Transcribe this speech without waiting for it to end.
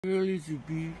Curl is a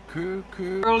bitch, curl.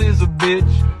 Curl is a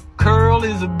bitch, curl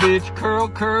is a bitch,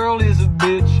 curl is a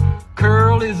bitch,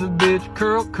 curl is a bitch,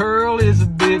 curl is a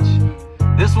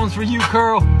bitch. This one's for you,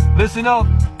 Curl. Listen up.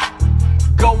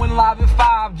 Going live at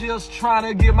 5, just trying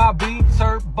to get my beats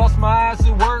hurt. Bust my ass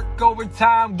at work,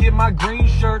 overtime, get my green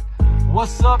shirt.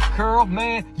 What's up, Curl?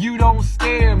 Man, you don't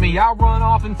scare me. I run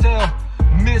off and tell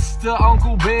Mr.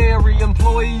 Uncle Barry,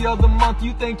 employee of the month.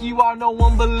 You think you are, no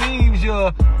one believes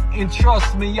ya. And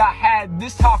trust me, I had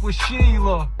this talk with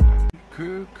Sheila.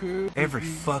 Curl. Every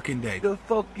fucking day. The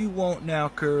fuck you want now,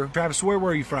 Curl? Travis, where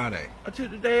were you Friday? I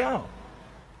took the day off.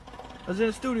 I was in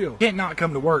the studio. You can't not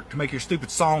come to work to make your stupid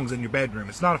songs in your bedroom.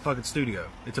 It's not a fucking studio.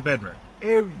 It's a bedroom.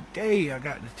 Every day, I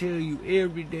got to tell you,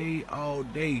 every day, all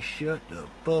day, shut the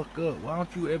fuck up. Why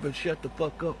don't you ever shut the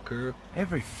fuck up, Curl?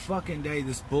 Every fucking day,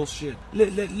 this bullshit.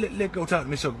 Let go talk to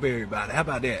Miss Uncle Barry about it. How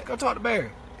about that? Go talk to Barry.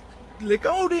 Let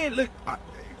go then.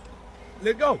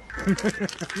 Let go.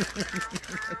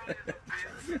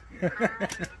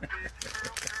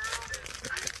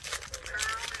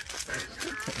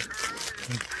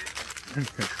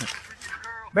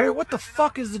 Barry, what the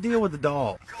fuck is the deal with the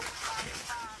dog?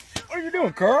 What are you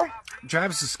doing, Curl?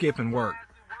 Travis is skipping work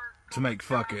to make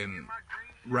fucking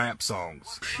rap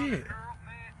songs. Shit.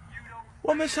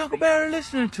 What Miss Uncle Barry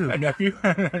listening to? Hey, nephew.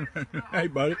 Hey,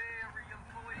 buddy.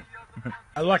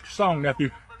 I like your song, nephew.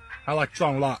 I like your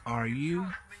song a lot. Are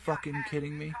you fucking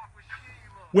kidding me?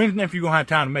 When's nephew gonna have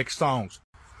time to make songs?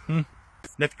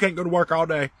 Nephew can't go to work all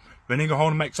day, but he can go home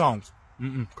and make songs.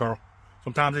 Carl.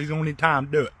 Sometimes he's gonna need time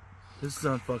to do it. This is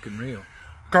unfucking real.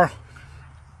 Carl,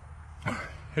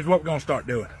 here's what we're gonna start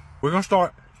doing. We're gonna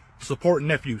start supporting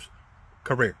Nephew's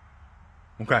career.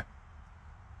 Okay?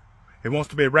 He wants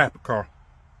to be a rapper, Carl.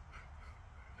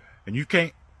 And you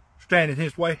can't stand in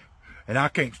his way, and I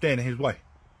can't stand in his way.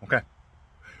 Okay?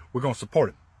 We're gonna support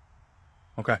him.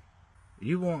 Okay?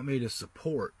 You want me to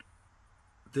support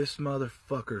this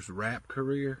motherfucker's rap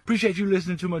career? Appreciate you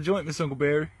listening to my joint, Miss Uncle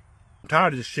Barry. I'm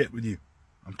tired of this shit with you.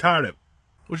 I'm tired of it.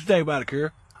 What you think about it,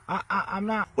 Curl? I'm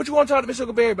not. What you want to talk to Miss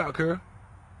Uncle Barry about, Curl?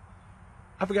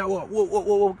 I forgot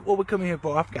what we coming here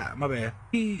for. I forgot. My bad.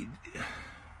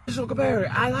 Miss Uncle Barry,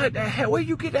 I like that hat. Where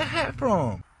you get that hat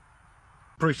from?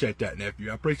 Appreciate that, nephew.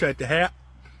 I appreciate the hat.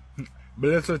 But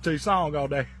listen to your song all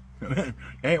day.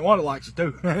 Ain't one that likes it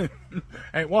too.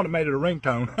 Ain't one that made it a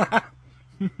ringtone.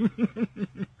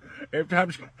 every time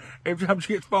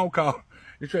she gets a phone call,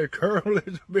 you say, Curl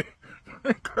is a bit.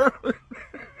 Curl.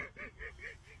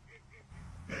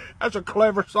 That's a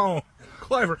clever song.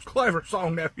 Clever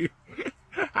song, nephew.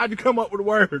 How'd you come up with the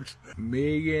words? $1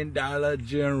 million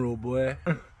general, boy.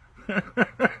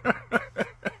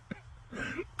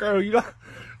 Curl, you like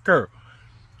Curl.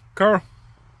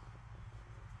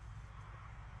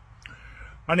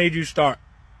 I need you to start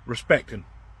respecting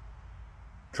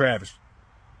Travis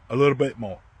a little bit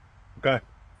more. Okay?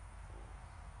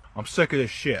 I'm sick of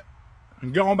this shit.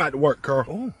 And go on back to work, Curl.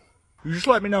 Oh. You just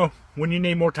let me know when you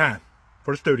need more time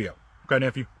for the studio. Okay,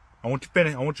 nephew? I want you to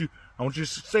finish. I want you to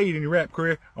succeed in your rap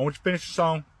career. I want you to finish the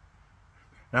song.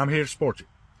 And I'm here to support you.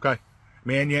 Okay?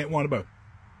 Man, you ain't one of both.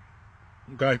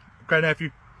 Okay? Okay,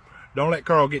 nephew? Don't let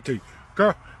Curl get to you.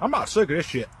 Curl, I'm about sick of this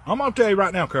shit. I'm gonna tell you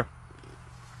right now, Curl.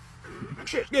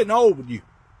 Shit's getting old with you.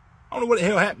 I don't know what the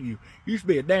hell happened to you. You used to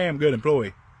be a damn good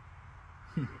employee.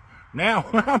 Now,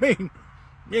 I mean,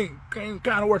 you ain't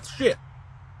kind of worth shit.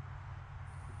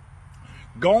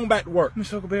 Go on back to work.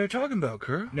 Miss Uncle Barry talking about,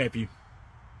 Curl? Nephew.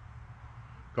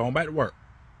 Go on back to work.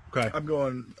 Okay. I'm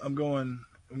going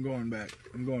back.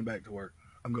 I'm going back to work.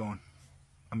 I'm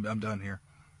done here.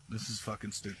 This is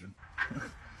fucking stupid.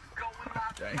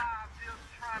 Dang.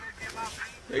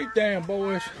 These damn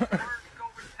boys.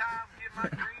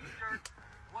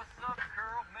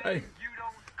 Hey.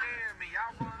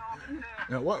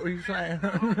 Now what were you saying?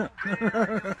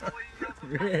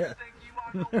 Yeah.